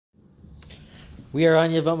We are on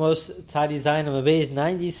Yevamos Tzadi Zayin Amabez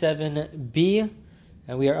 97b,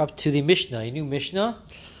 and we are up to the Mishnah, a new Mishnah.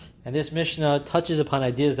 And this Mishnah touches upon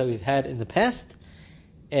ideas that we've had in the past.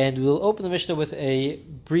 And we'll open the Mishnah with a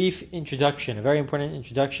brief introduction, a very important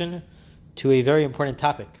introduction to a very important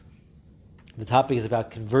topic. The topic is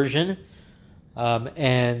about conversion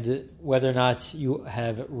and whether or not you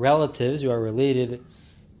have relatives, you are related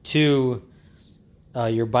to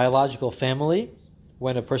your biological family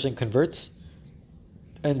when a person converts,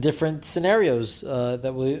 and different scenarios that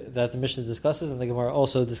the Mishnah discusses and the Gemara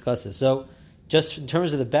also discusses. So, just in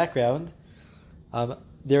terms of the background,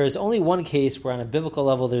 there is only one case where on a biblical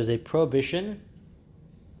level there's a prohibition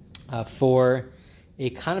for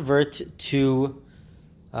a convert to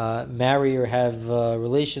marry or have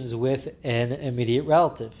relations with an immediate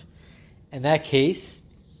relative. And that case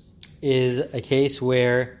is a case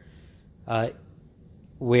where either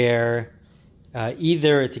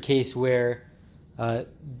it's a case where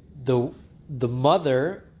the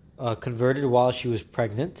mother converted while she was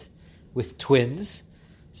pregnant with twins.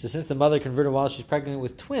 So since the mother converted while she's pregnant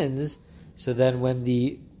with twins, so then when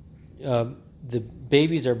the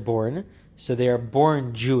babies are born, so they are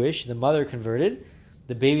born Jewish, the mother converted,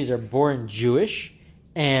 the babies are born Jewish,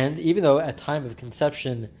 and even though at time of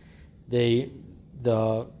conception the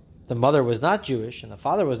mother was not Jewish and the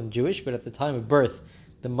father wasn't Jewish, but at the time of birth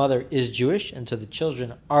the mother is Jewish, and so the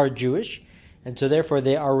children are Jewish, and so therefore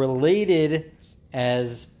they are related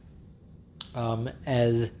as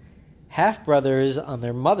half-brothers on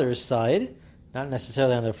their mother's side, not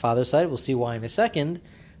necessarily on their father's side. We'll see why in a second.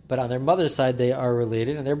 But on their mother's side, they are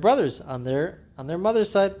related, and they're brothers on their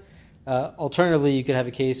mother's side. Alternatively, you could have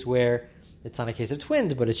a case where it's not a case of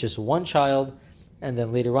twins, but it's just one child, and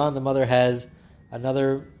then later on the mother has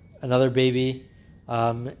another baby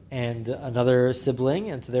and another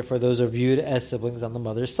sibling, and so therefore those are viewed as siblings on the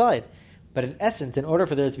mother's side. But in essence, in order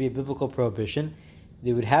for there to be a biblical prohibition,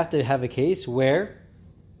 they would have to have a case where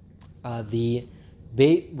the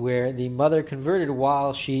mother converted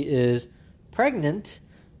while she is pregnant,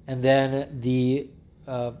 and then the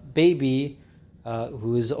baby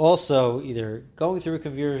who is also either going through a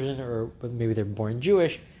conversion or maybe they're born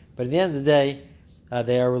Jewish, but at the end of the day,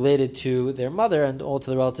 they are related to their mother and all to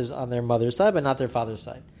the relatives on their mother's side, but not their father's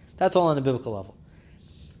side. That's all on a biblical level.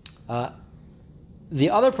 The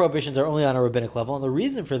other prohibitions are only on a rabbinic level, and the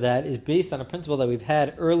reason for that is based on a principle that we've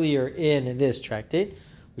had earlier in this tractate,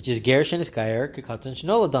 which is ger shenisgayer kekatan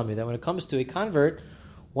sheno ladami, that when it comes to a convert,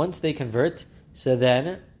 once they convert, so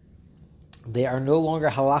then they are no longer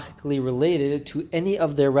halachically related to any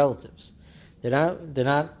of their relatives. They're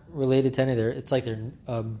not related to any of their. It's like they're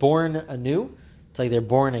born anew. It's like they're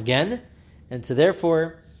born again, and so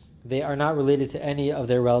therefore they are not related to any of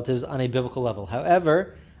their relatives on a biblical level.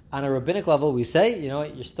 However, on a rabbinic level, we say, you know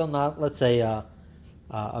what, you're still not, let's say, a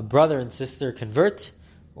brother and sister convert,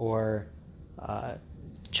 or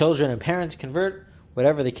children and parents convert,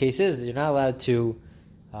 whatever the case is, you're not allowed to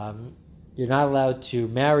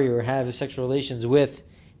marry or have sexual relations with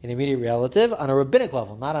an immediate relative on a rabbinic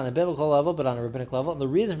level, not on a biblical level, but on a rabbinic level. And the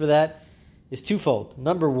reason for that is twofold.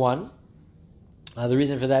 Number one, the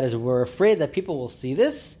reason for that is we're afraid that people will see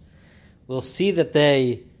this, will see that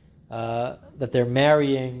they're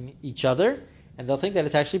marrying each other, and they'll think that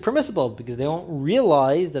it's actually permissible because they won't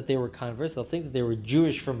realize that they were converts. They'll think that they were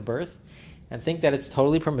Jewish from birth and think that it's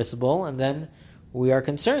totally permissible, and then we are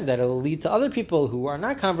concerned that it will lead to other people who are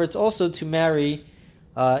not converts also to marry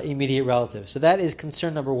immediate relatives. So that is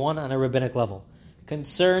concern number one on a rabbinic level.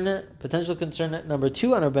 Potential concern number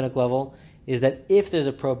two on a rabbinic level is that if there's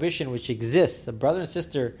a prohibition which exists, a brother and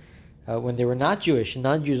sister, when they were not Jewish, and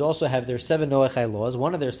non-Jews also have their 7 Noachai laws.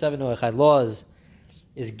 One of their 7 Noachai laws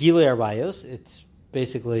is Gilui Arayos. It's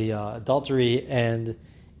basically adultery and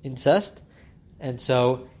incest. And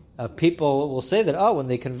so people will say that, when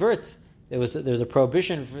they convert, there's a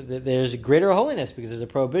prohibition, there's greater holiness because there's a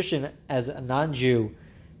prohibition as a non-Jew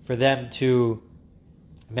for them to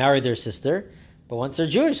marry their sister. But once they're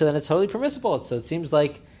Jewish, so then it's totally permissible. So it seems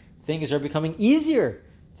like things are becoming easier.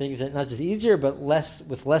 Things are not just easier, but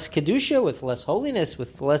with less kedusha, with less holiness,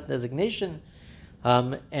 with less designation,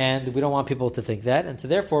 and we don't want people to think that. And so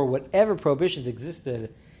therefore, whatever prohibitions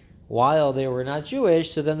existed while they were not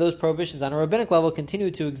Jewish, so then those prohibitions on a rabbinic level continue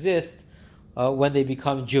to exist when they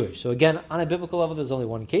become Jewish. So again, on a biblical level, there's only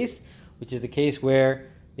one case, which is the case where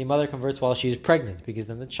the mother converts while she's pregnant, because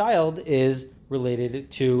then the child is related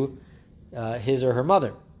to his or her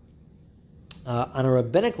mother. On a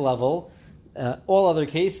rabbinic level, almost all other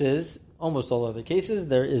cases,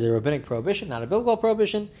 there is a rabbinic prohibition, not a biblical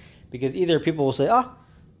prohibition, because either people will say,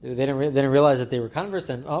 they didn't realize that they were converts,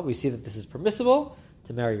 and we see that this is permissible,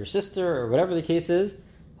 to marry your sister, or whatever the case is.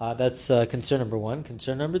 That's concern number one.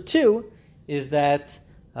 Concern number two is that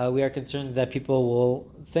we are concerned that people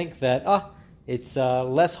will think that it's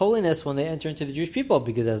less holiness when they enter into the Jewish people,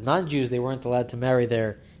 because as non-Jews they weren't allowed to marry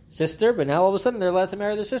their sister, but now all of a sudden they're allowed to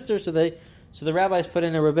marry their sister. So the rabbis put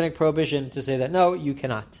in a rabbinic prohibition to say that no, you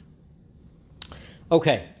cannot.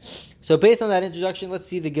 Okay, so based on that introduction, let's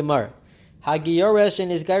see the Gemara. Case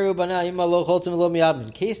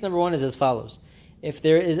number one is as follows. If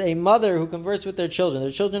there is a mother who converts with their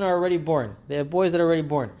children are already born. They have boys that are already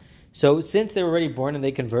born. So since they were already born and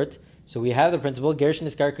they convert, so we have the principle,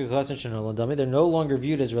 they're no longer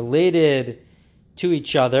viewed as related to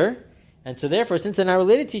each other. And so therefore, since they're not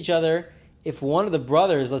related to each other, if one of the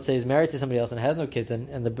brothers, let's say, is married to somebody else and has no kids,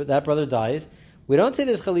 and that brother dies, we don't say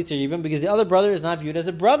there's chalitza yibum because the other brother is not viewed as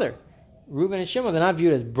a brother. Reuben and Shimon, they're not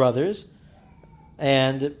viewed as brothers.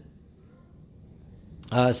 And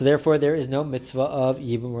so therefore, there is no mitzvah of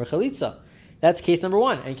yibum or chalitza. That's case number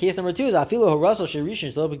one. And case number two is afilu horasal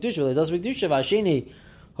sherishin shelo b'kedusha v'leidos b'kedusha v'asheni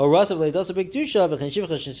horasal v'leidos b'kedusha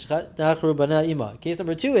v'chenshiv chachru bana ima. Case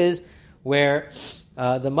number two is where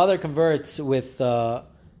the mother converts with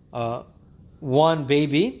one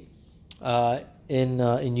baby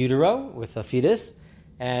in utero with a fetus,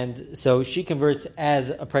 and so she converts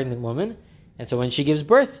as a pregnant woman, and so when she gives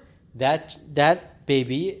birth, that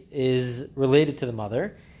baby is related to the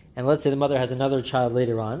mother, and let's say the mother has another child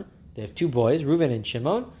later on. They have two boys, Reuven and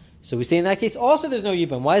Shimon. So we say in that case also there's no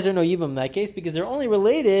yibum. Why is there no yibum in that case? Because they're only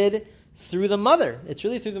related through the mother. It's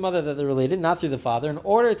really through the mother that they're related, not through the father. In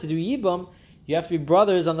order to do yibum, you have to be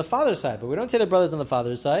brothers on the father's side. But we don't say they're brothers on the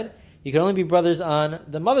father's side. You can only be brothers on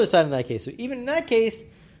the mother's side in that case. So even in that case,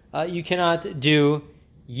 you cannot do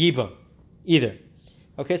yibum either.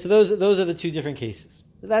 Okay, so those are the two different cases.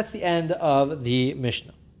 That's the end of the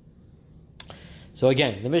Mishnah. So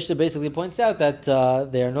again, the Mishnah basically points out that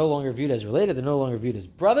they are no longer viewed as related. They're no longer viewed as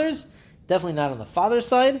brothers. Definitely not on the father's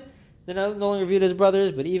side. They're no longer viewed as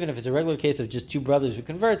brothers. But even if it's a regular case of just two brothers who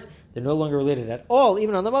convert, they're no longer related at all,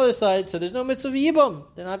 even on the mother's side. So there's no mitzvah of yibum.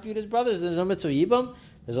 They're not viewed as brothers. There's no mitzvah of yibum.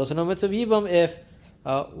 There's also no mitzvah of yibum if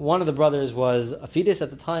one of the brothers was a fetus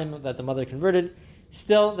at the time that the mother converted.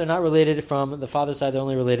 Still, they're not related from the father's side. They're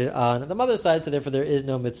only related on the mother's side. So therefore, there is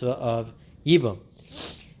no mitzvah of yibum.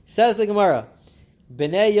 Says the Gemara,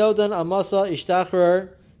 Bnei Yodan Amasa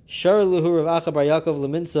Ishtachrar Shar Luhu Rav Acha Bar Yaakov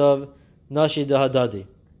Leminsav Nashi Dahadadi.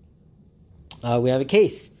 We have a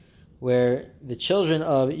case where the children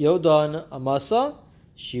of Yodan Amasa,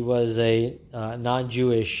 she was a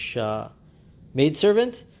non-Jewish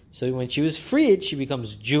maidservant. So when she was freed, she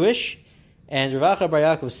becomes Jewish. And Rav Acha Bar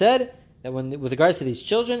Yaakov said that with regards to these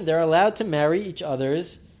children, they're allowed to marry each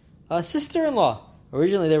other's sister-in-law.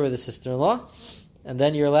 Originally, they were the sister-in-law. And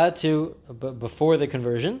then you're allowed to, before the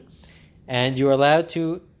conversion, and you're allowed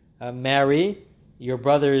to marry your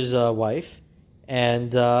brother's wife.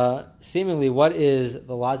 And seemingly, what is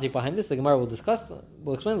the logic behind this? The Gemara will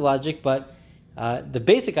explain the logic, but the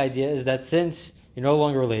basic idea is that since you're no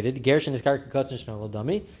longer related, Gershon is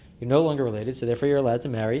you're no longer related, so therefore you're allowed to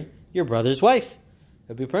marry your brother's wife. It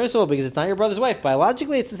would be permissible because it's not your brother's wife.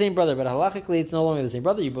 Biologically, it's the same brother, but halachically, it's no longer the same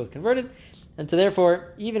brother. You both converted. And so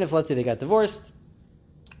therefore, even if, let's say, they got divorced,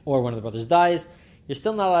 or one of the brothers dies, you're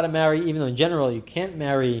still not allowed to marry, even though in general you can't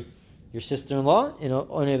marry your sister-in-law in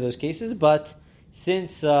any of those cases, but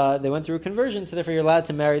since they went through a conversion, so therefore you're allowed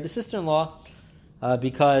to marry the sister-in-law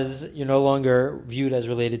because you're no longer viewed as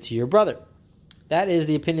related to your brother. That is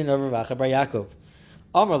the opinion of Rav Acha Bar Yaakov.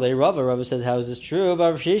 Amar le Rava says, how is this true?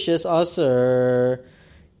 Rav Sheshes Aser.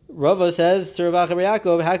 Rava says to Rav Acha Bar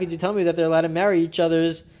Yaakov, how could you tell me that they're allowed to marry each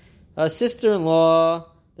other's sister-in-law?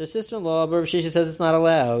 Their sister-in-law, but Rav Sheshes says it's not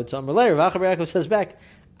allowed. So Amar le Rav Acha Bar Yaakov says back,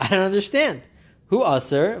 I don't understand. Who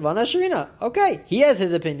Aser? Vana Sharina. Okay, he has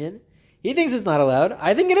his opinion. He thinks it's not allowed.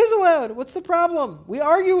 I think it is allowed. What's the problem? We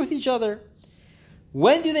argue with each other.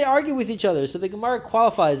 When do they argue with each other? So the Gemara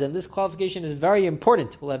qualifies, and this qualification is very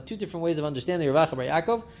important. We'll have two different ways of understanding Rav Acha Bar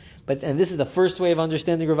Yaakov, and this is the first way of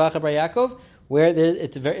understanding Rav Acha Bar Yaakov, where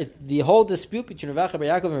the whole dispute between Rav Acha Bar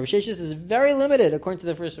Yaakov and Rav Sheshes is very limited according to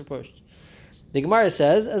the first approach. The Gemara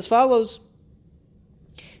says as follows: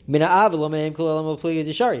 Mina av lo me'em kulam lo pligi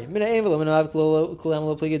dishari. Mina aim lo mina av kulam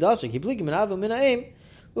lo pligi dasri. Ki pligi mina av mina aim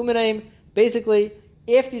umina aim. Basically,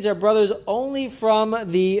 if these are brothers only from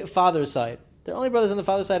the father's side, they're only brothers on the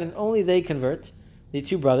father's side, and only they convert, the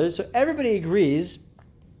two brothers. So everybody agrees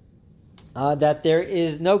that there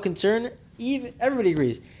is no concern. Everybody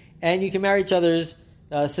agrees, and you can marry each other's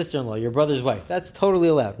sister-in-law, your brother's wife. That's totally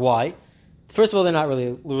allowed. Why? First of all, they're not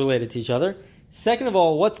really related to each other. Second of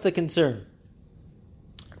all, what's the concern?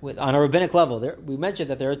 On a rabbinic level, we mentioned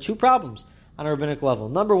that there are two problems. on a rabbinic level.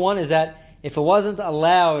 Number one is that if it wasn't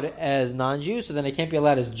allowed as non-Jews, so then it can't be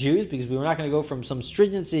allowed as Jews, because we were not going to go from some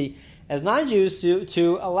stringency as non-Jews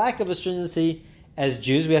to a lack of a stringency as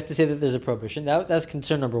Jews. We have to say that there's a prohibition. That's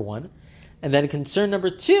concern number one. And then concern number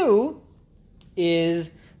two is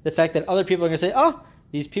the fact that other people are going to say, oh,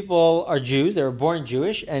 these people are Jews, they were born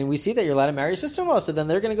Jewish, and we see that you're allowed to marry your sister-in-law, so then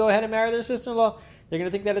they're going to go ahead and marry their sister-in-law. They're going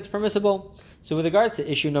to think that it's permissible. So with regards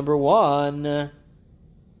to issue number one,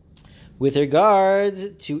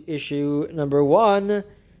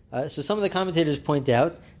 so some of the commentators point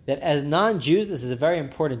out that as non-Jews, this is a very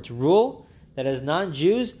important rule, that as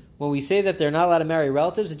non-Jews, when we say that they're not allowed to marry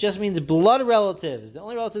relatives, it just means blood relatives. The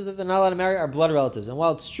only relatives that they're not allowed to marry are blood relatives. And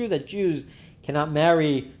while it's true that Jews cannot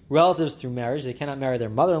marry relatives through marriage, they cannot marry their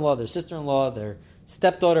mother-in-law, their sister-in-law, their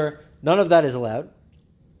stepdaughter, none of that is allowed.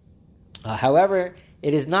 However,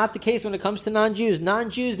 it is not the case when it comes to non-Jews.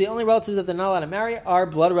 Non-Jews, the only relatives that they're not allowed to marry are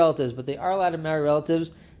blood relatives, but they are allowed to marry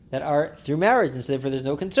relatives that are through marriage, and so therefore there's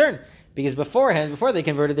no concern. Because before they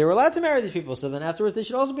converted, they were allowed to marry these people, so then afterwards they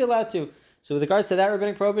should also be allowed to. So with regards to that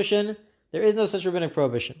rabbinic prohibition, there is no such rabbinic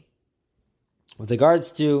prohibition. With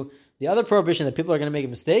regards to the other prohibition that people are going to make a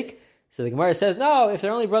mistake, so the Gemara says, no, if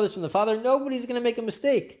they're only brothers from the father, nobody's going to make a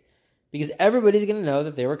mistake. Because everybody's going to know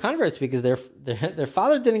that they were converts, because their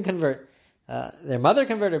father didn't convert. Their mother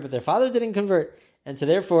converted, but their father didn't convert. And so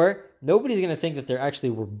therefore, nobody's going to think that they actually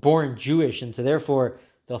were born Jewish, and so therefore,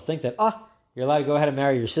 they'll think that, you're allowed to go ahead and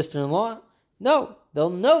marry your sister-in-law. No, they'll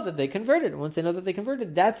know that they converted. And once they know that they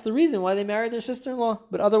converted, that's the reason why they married their sister-in-law.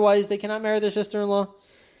 But otherwise, they cannot marry their sister-in-law.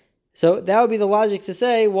 So that would be the logic to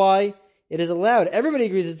say why it is allowed. Everybody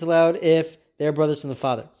agrees it's allowed if they're brothers from the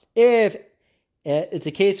father. If it's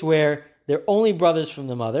a case where they're only brothers from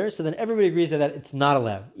the mother, so then everybody agrees that it's not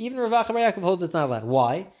allowed. Even Rav Acha bar Yaakov holds it's not allowed.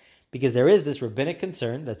 Why? Because there is this rabbinic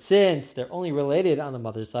concern that since they're only related on the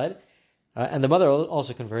mother's side, and the mother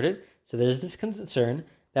also converted, so there's this concern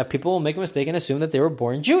that people will make a mistake and assume that they were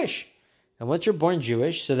born Jewish. And once you're born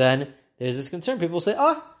Jewish, so then there's this concern. People will say,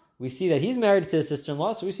 we see that he's married to his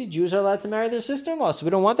sister-in-law, so we see Jews are allowed to marry their sister-in-law, so we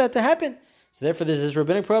don't want that to happen. So therefore there's this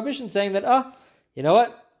rabbinic prohibition saying that, you know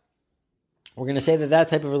what? We're going to say that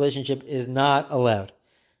type of relationship is not allowed.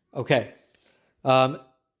 Okay.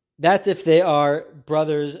 That's if they are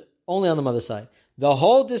brothers only on the mother's side. The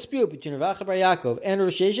whole dispute between Rav Acha bar Yaakov and Rav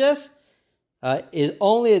Sheshes is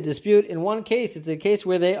only a dispute in one case. It's a case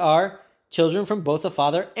where they are children from both the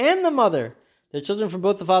father and the mother. They're children from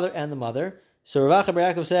both the father and the mother. So Rav Acha bar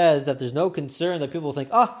Yaakov says that there's no concern that people think,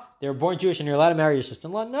 they were born Jewish and you're allowed to marry your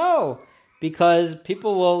sister-in-law. No, because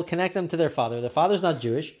people will connect them to their father. Their father's not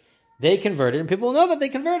Jewish. They converted, and people will know that they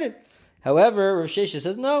converted. However, Rav Sheshes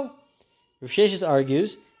says no. Rav Sheshes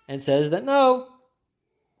argues and says that no,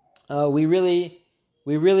 we really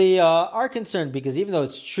are concerned, because even though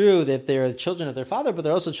it's true that they're children of their father, but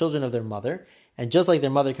they're also children of their mother, and just like their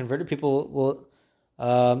mother converted, people will,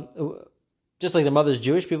 just like their mother's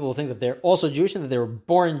Jewish, people will think that they're also Jewish and that they were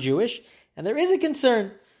born Jewish, and there is a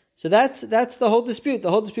concern. So that's the whole dispute. The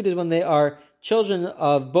whole dispute is when they are children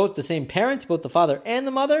of both the same parents, both the father and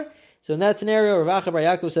the mother. So in that scenario, Rav Acha bar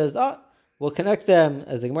Yaakov says, we'll connect them,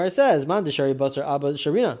 as the Gemara says, Man deshari basar abba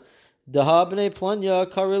sharinan. Daha b'nei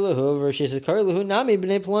planya karilahu versus karilahu nami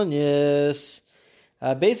b'nei planyas.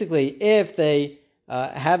 Basically, if they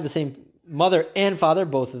have the same mother and father,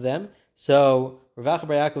 both of them, so Rav Acha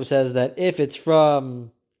bar Yaakov says that if it's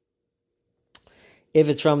from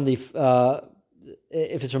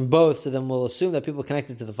both, so then we'll assume that people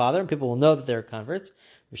connected to the father, and people will know that they're converts.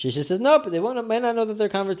 Rav Sheshes says no, but they might not know that they're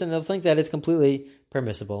converts, and they'll think that it's completely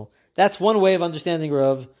permissible. That's one way of understanding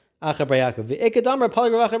Rav Acha bar Yaakov. Ve'ekadamar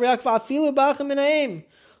pali Rav Acha bar Yaakov afilu ba'achim minaim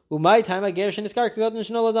umay time ager sheniskar kagot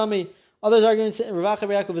nishnol adami. Others arguments, Rav Acha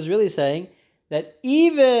bar Yaakov is really saying that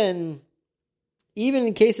even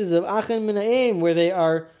in cases of achim minaim where they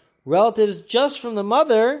are relatives just from the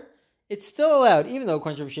mother, it's still allowed, even though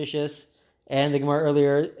according to Rav Sheshes and the Gemara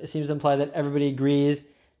earlier, it seems to imply that everybody agrees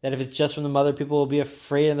that if it's just from the mother, people will be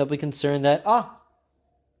afraid and they'll be concerned that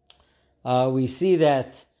we see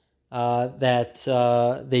that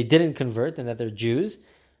they didn't convert and that they're Jews,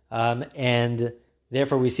 and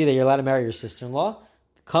therefore we see that you're allowed to marry your sister-in-law.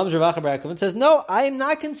 Comes Rav Acha bar Yaakov and says, no, I am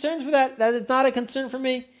not concerned for that. That is not a concern for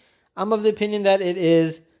me. I'm of the opinion that it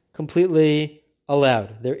is completely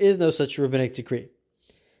allowed. There is no such rabbinic decree.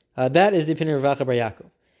 That is the opinion of Rav Acha bar Yaakov.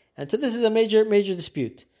 And so this is a major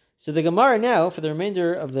dispute. So the Gemara now, for the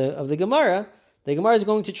remainder of the Gemara is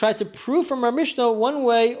going to try to prove from our Mishnah one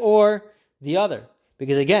way or the other.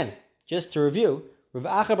 Because again, just to review,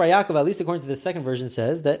 Rav Acha bar Yaakov, at least according to the second version,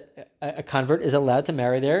 says that a convert is allowed to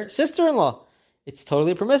marry their sister-in-law. It's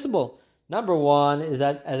totally permissible. Number one is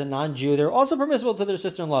that as a non-Jew, they're also permissible to their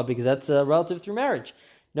sister-in-law because that's a relative through marriage.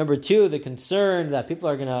 Number two, the concern that people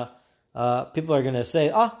are gonna say,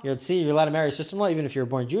 you're allowed to marry your sister-in-law even if you're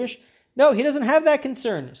born Jewish. No, he doesn't have that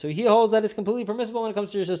concern. So he holds that it's completely permissible when it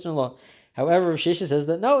comes to your sister-in-law. However, Rav Sheshes says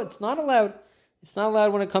that no, it's not allowed. It's not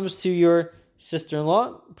allowed when it comes to your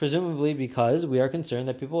sister-in-law, presumably because we are concerned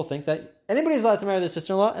that people think that anybody's allowed to marry their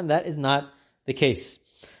sister-in-law, and that is not the case.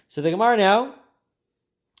 So the Gemara now,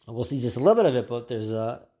 we'll see just a little bit of it, but there's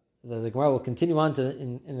the Gemara will continue on to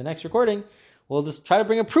in the next recording. We'll just try to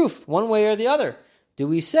bring a proof one way or the other. Do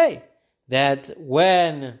we say that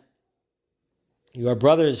when you are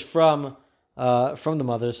brothers from the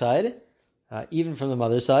mother's side, even from the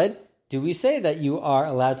mother's side, do we say that you are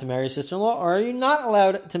allowed to marry your sister-in-law, or are you not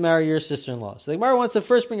allowed to marry your sister-in-law? So the Gemara wants to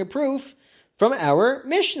first bring a proof from our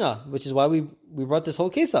Mishnah, which is why we brought this whole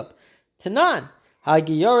case up. Tanan.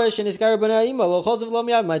 We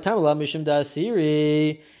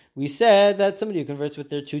said that somebody who converts with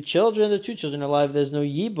their two children are alive, there's no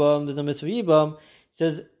yibam, there's no mitzvah yibam. It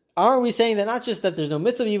says, aren't we saying that not just that there's no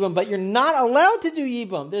mitzvah yibam, but you're not allowed to do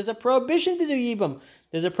yibam? There's a prohibition to do yibam.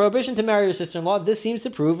 There's a prohibition to marry your sister-in-law. This seems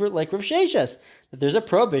to prove, like Rav Sheshes, that there's a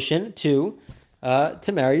prohibition to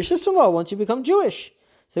marry your sister-in-law once you become Jewish.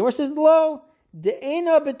 So where says lo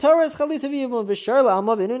de'ena b'toras chalita v'yibam v'shar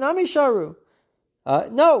la'alma v'inu nami sharu.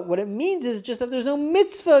 No, what it means is just that there's no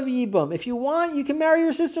mitzvah of yibam. If you want, you can marry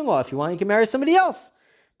your sister-in-law. If you want, you can marry somebody else.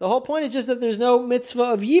 The whole point is just that there's no mitzvah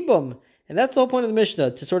of yibam. And that's the whole point of the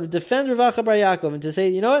Mishnah, to sort of defend Rav Acha bar Yaakov and to say,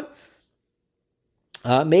 you know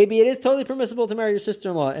what? Maybe it is totally permissible to marry your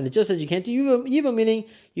sister-in-law. And it just says you can't do yibam, meaning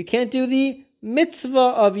you can't do the mitzvah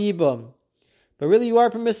of yibam. But really you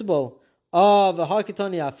are permissible. But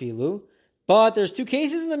there's two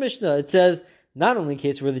cases in the Mishnah. It says, not only a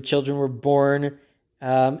case where the children were born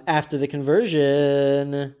after the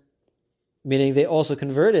conversion, meaning they also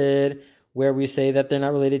converted, where we say that they're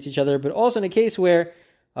not related to each other, but also in a case where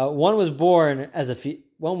one was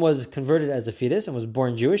converted as a fetus and was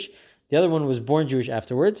born Jewish, the other one was born Jewish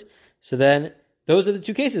afterwards. So then, those are the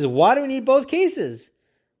two cases. Why do we need both cases?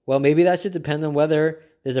 Well, maybe that should depend on whether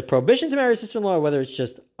there's a prohibition to marry a sister-in-law, or whether it's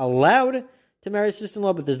just allowed to marry a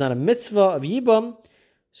sister-in-law, but there's not a mitzvah of yibam.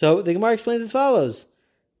 So the Gemara explains as follows: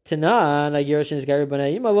 Tanan,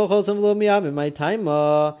 in my time,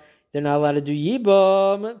 they're not allowed to do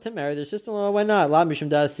yibam to marry their sister-in-law. Why not? La mishum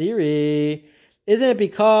da'asiri. Isn't it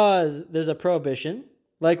because there's a prohibition,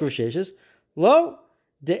 like Rav Sheshes? Lo,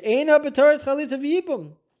 de'ena b'toras chalita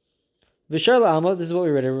v'yibam. V'shar la'alma, this is what we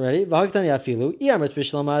read already. V'haktani afilu, i'amretz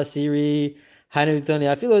b'shlam ha'asiri, hainu v'ktani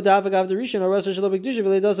afilu, da'avagav d'rishon, or rasa shelo b'kedusha,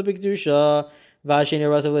 v'leidasa b'kedusha, v'asheni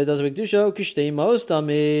rasa v'leidasa b'kedusha, kishtei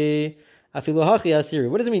mostami, afilu hachi asiri.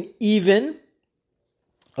 What does it mean, even?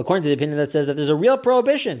 According to the opinion that says that there's a real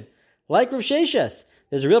prohibition, like Rav Sheshes,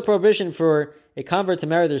 there's a real prohibition for a convert to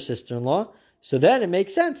marry their sister-in-law. So then it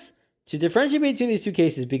makes sense to differentiate between these two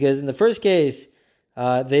cases, because in the first case,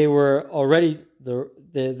 they were already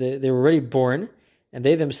born, and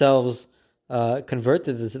they themselves convert.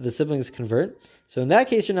 The siblings convert. So in that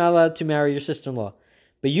case, you're not allowed to marry your sister-in-law.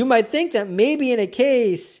 But you might think that maybe in a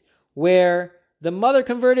case where the mother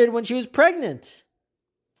converted when she was pregnant,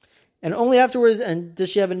 and only afterwards, and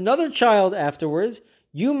does she have another child afterwards,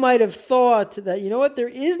 you might have thought that, you know what, there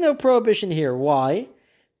is no prohibition here. Why?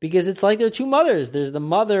 Because it's like there are two mothers. There's the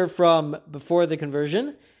mother from before the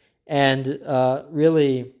conversion, and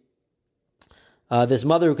this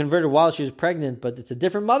mother who converted while she was pregnant, but it's a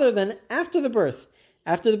different mother than after the birth.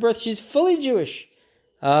 After the birth, she's fully Jewish.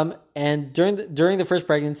 And during the first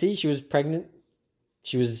pregnancy, she was pregnant.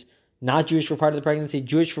 She was not Jewish for part of the pregnancy,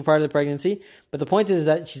 Jewish for part of the pregnancy. But the point is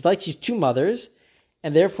that she's two mothers,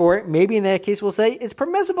 and therefore, maybe in that case, we'll say it's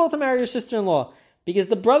permissible to marry your sister-in-law because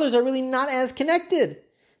the brothers are really not as connected.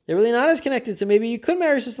 They're really not as connected, so maybe you could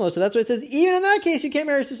marry your sister-in-law. So that's why it says, even in that case, you can't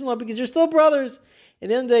marry your sister-in-law because you're still brothers. At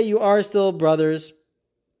the end of the day, you are still brothers.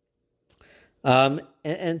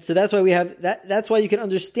 And so that's why we have that. That's why you can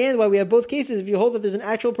understand why we have both cases if you hold that there's an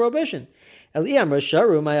actual prohibition. But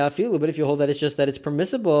if you hold that it's just that it's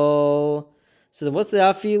permissible, so then what's the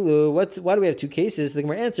afilu? Why do we have two cases? The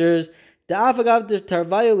Gemara answers, the afagav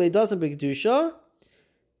tarvayu le'dasan b'kedusha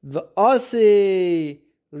v'asi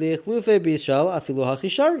le'chlufe b'yishal afilu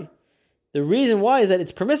hachishari. The reason why is that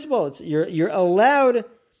it's permissible. You're allowed.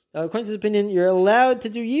 According to his opinion, you're allowed to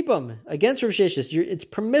do yibam against Rav Sheshes. It's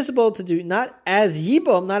permissible to do, not as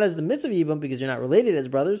yibam, not as the mitzvah of yibam, because you're not related as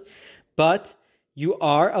brothers, but you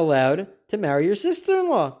are allowed to marry your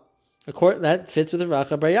sister-in-law. That fits with Rav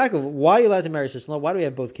Acha bar Yaakov. Why are you allowed to marry your sister-in-law? Why do we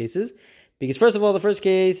have both cases? Because first of all, the first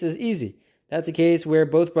case is easy. That's a case where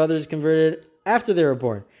both brothers converted after they were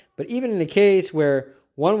born. But even in a case where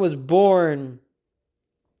one was born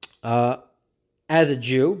as a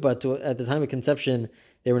Jew, but at the time of conception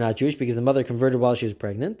they were not Jewish because the mother converted while she was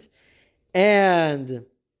pregnant, and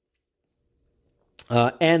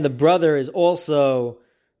the brother is also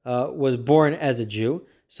was born as a Jew.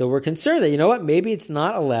 So we're concerned that maybe it's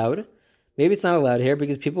not allowed. Maybe it's not allowed here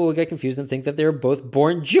because people will get confused and think that they were both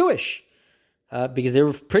born Jewish because they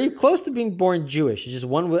were pretty close to being born Jewish. It's just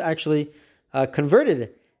one was actually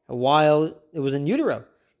converted while it was in utero.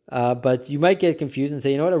 But you might get confused and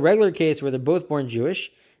say, a regular case where they're both born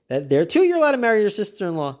Jewish, that there too you're allowed to marry your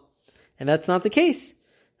sister-in-law. And that's not the case.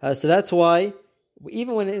 So that's why,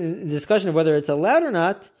 even when in the discussion of whether it's allowed or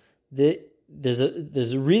not, there's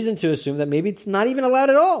a reason to assume that maybe it's not even allowed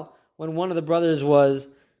at all when one of the brothers was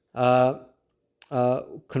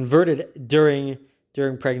converted during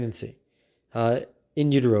pregnancy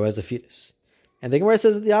in utero as a fetus. And the Gemara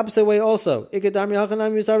says it the opposite way also. The Gemara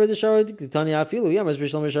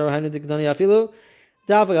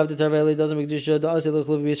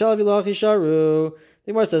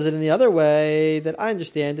says it in the other way, that I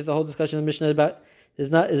understand if the whole discussion of the Mishnah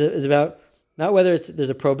is about not whether there's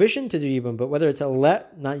a prohibition to do yibum, but whether it's not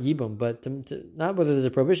yibum, but not whether there's a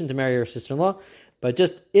prohibition to marry your sister-in-law, but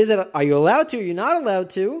just are you allowed to? Or you're not allowed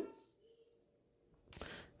to?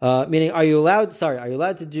 Meaning, are you allowed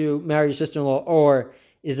to marry your sister-in-law, or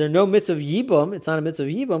is there no mitzvah of yibum? It's not a mitzvah of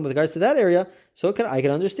yibum with regards to that area. So I can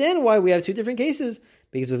understand why we have two different cases,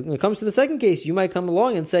 because when it comes to the second case, you might come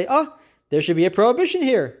along and say, there should be a prohibition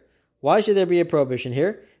here. Why should there be a prohibition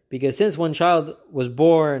here? Because since one child was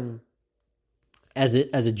born as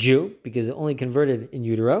a Jew, because it only converted in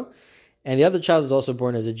utero, and the other child is also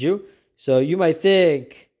born as a Jew, so you might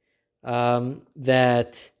think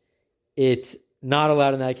that it's not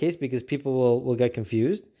allowed in that case because people will get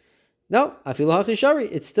confused. No, afilu hachishari,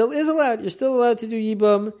 it still is allowed. You're still allowed to do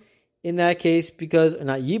yibum in that case because, or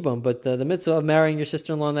not yibum, but the mitzvah of marrying your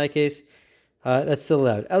sister-in-law in that case, that's still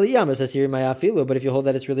allowed. Eliyama says here, my afilu, but if you hold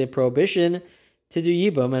that it's really a prohibition to do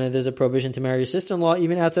yibum, and there's a prohibition to marry your sister-in-law,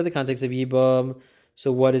 even outside the context of yibum,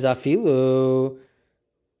 so what is afilu?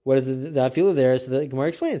 What is the afilu there? So the Gemara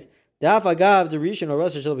explains. Daf agav the rishon or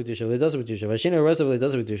rasa shel b'kedusha v'ledas b'kedusha v'ashina or rasa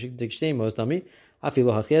v'ledas b'kedusha dikshtei most dami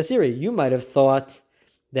afilu hachi asiri. You might have thought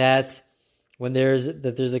that when there's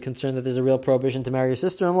a concern that there's a real prohibition to marry your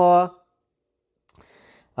sister-in-law,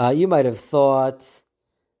 you might have thought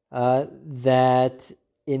that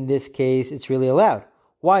in this case it's really allowed.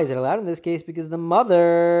 Why is it allowed in this case? Because the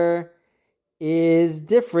mother is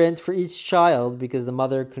different for each child because the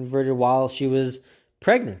mother converted while she was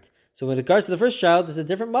pregnant. So when it regards to the first child, it's a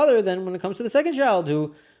different mother than when it comes to the second child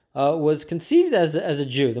who was conceived as a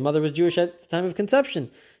Jew. The mother was Jewish at the time of conception.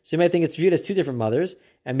 So you might think it's viewed as two different mothers,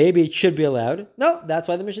 and maybe it should be allowed. No, that's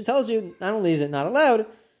why the Mishnah tells you not only is it not allowed,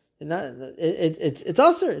 it's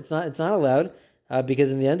also it's not allowed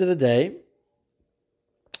because in the end of the day,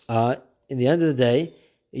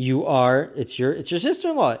 it's your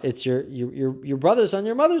sister-in-law. It's your brothers on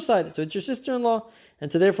your mother's side. So it's your sister-in-law,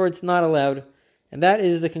 and so therefore it's not allowed. And that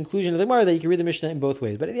is the conclusion of the Gemara, that you can read the Mishnah in both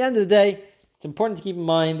ways. But at the end of the day, it's important to keep in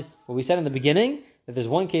mind what we said in the beginning, that there's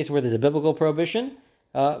one case where there's a biblical prohibition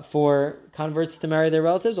for converts to marry their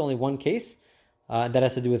relatives, only one case, and that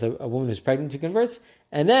has to do with a woman who's pregnant who converts.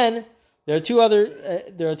 And then there are two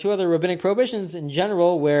other rabbinic prohibitions in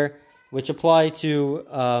general which apply to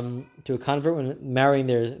a convert when marrying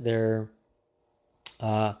their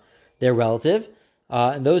relative.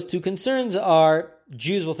 And those two concerns are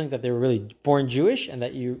Jews will think that they were really born Jewish and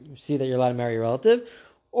that you see that you're allowed to marry your relative,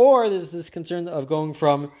 or there's this concern of going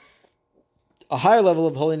from a higher level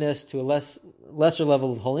of holiness to a lesser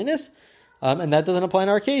level of holiness, and that doesn't apply in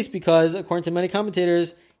our case because according to many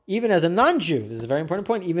commentators, even as a non-Jew, this is a very important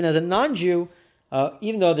point, even as a non-Jew,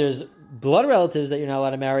 even though there's blood relatives that you're not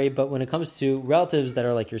allowed to marry, but when it comes to relatives that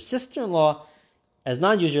are like your sister-in-law, as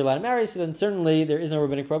non-Jews you're allowed to marry, so then certainly there is no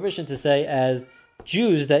rabbinic prohibition to say as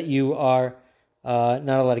Jews that you are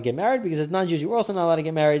not allowed to get married, because as non-Jews you're also not allowed to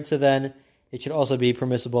get married, so then it should also be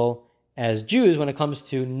permissible as Jews when it comes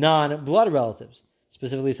to non-blood relatives,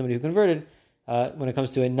 specifically somebody who converted, when it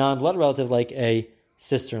comes to a non-blood relative like a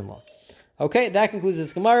sister-in-law. Okay, that concludes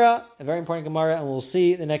this Gemara, a very important Gemara, and we'll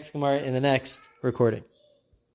see the next Gemara in the next recording.